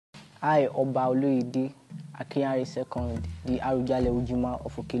I, Oba of Okeluse, the Arujale Ujima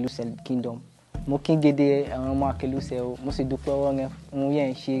of Okeluse Kingdom. Mo kin gede àwọn ọmọ Okeluse o, mo sì dúpẹ́ ọwọ́ yẹn fún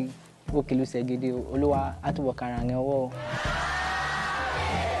yẹn ṣe Okeluse gede o, Olúwa á túbọ̀ ká ràn yẹn ọwọ́ o.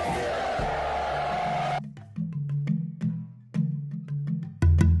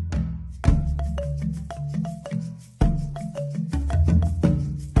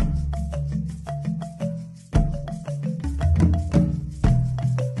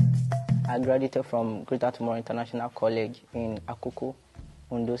 I graduated from Greater Tomorrow International College in Akoko,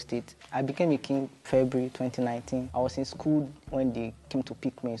 Ondo State. I became a king February 2019. I was in school when they came to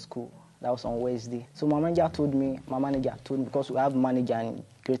pick me in school. That was on Wednesday. So my manager told me, because we have manager in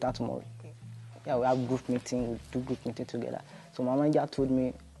Greater Tomorrow. Yeah, we have group meeting, we do group meeting together. So my manager told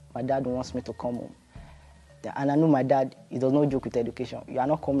me my dad wants me to come home. And I know my dad, he does not joke with education. You are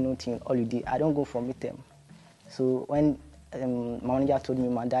not coming home till holiday. I don't go for midterm. So when my manager told me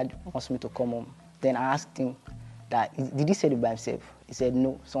my dad wants me to come home, then I asked him that, did he say it by himself? He said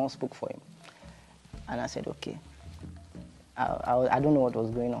no, someone spoke for him. And I said, okay. I don't know what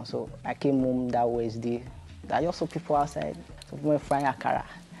was going on, so I came home that Wednesday. I just saw people outside, some people frying akara.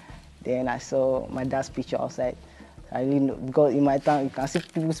 Then I saw my dad's picture outside. I really know, because in my town, you can see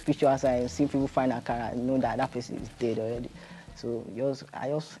people's picture outside and see people frying akara, and know that that person is dead already. So I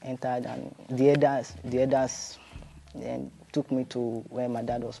just entered, and the elders then took me to where my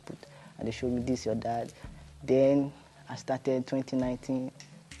dad was put, and they showed me, this your dad. Then I started 2019.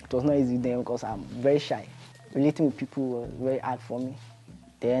 It was not easy then because I'm very shy. Relating with people was very hard for me.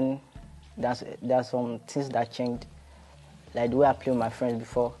 Then there's some things that changed, like the way I play with my friends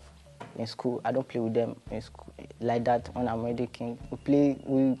before in school. I don't play with them in school like that when I'm already king.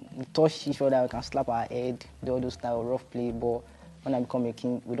 We touch each other, we can slap our head, do all those type of rough play, but when I become a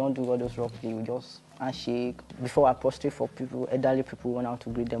king, we don't do all those rough play, we just handshake. Before I prostrate for people, elderly people, when I want to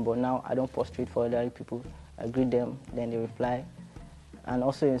greet them, but now I don't prostrate for elderly people. I greet them, then they reply. And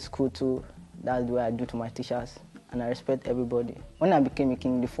also in school too, that's the way I do to my teachers, and I respect everybody. When I became a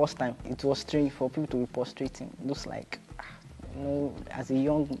king the first time, it was strange for people to be prostrating. It looks like, you know, as a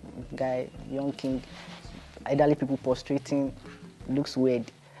young guy, young king, elderly people prostrating looks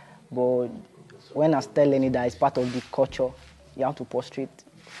weird. But when I started learning that it's part of the culture, you have to prostrate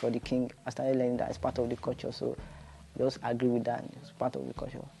for the king. I started learning that it's part of the culture, so I just agree with that. It's part of the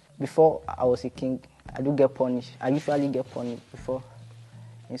culture. Before I was a king, I do get punished. I usually get punished before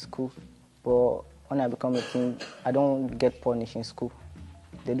in school, but when I become a king, I don't get punished in school.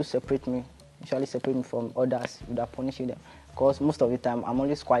 They do separate me, usually separate me from others without punishing them. Because most of the time, I'm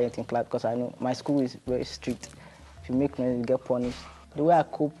always quiet in class because I know my school is very strict. If you make noise, you get punished. The way I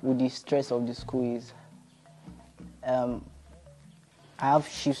cope with the stress of the school is, I have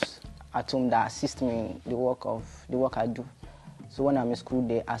shifts at home that assist me in the work I do. So when I'm in school,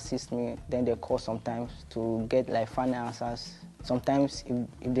 they assist me, then they call sometimes to get like final answers. Sometimes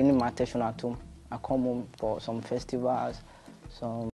if they need my attention at home, I come home for some festivals, some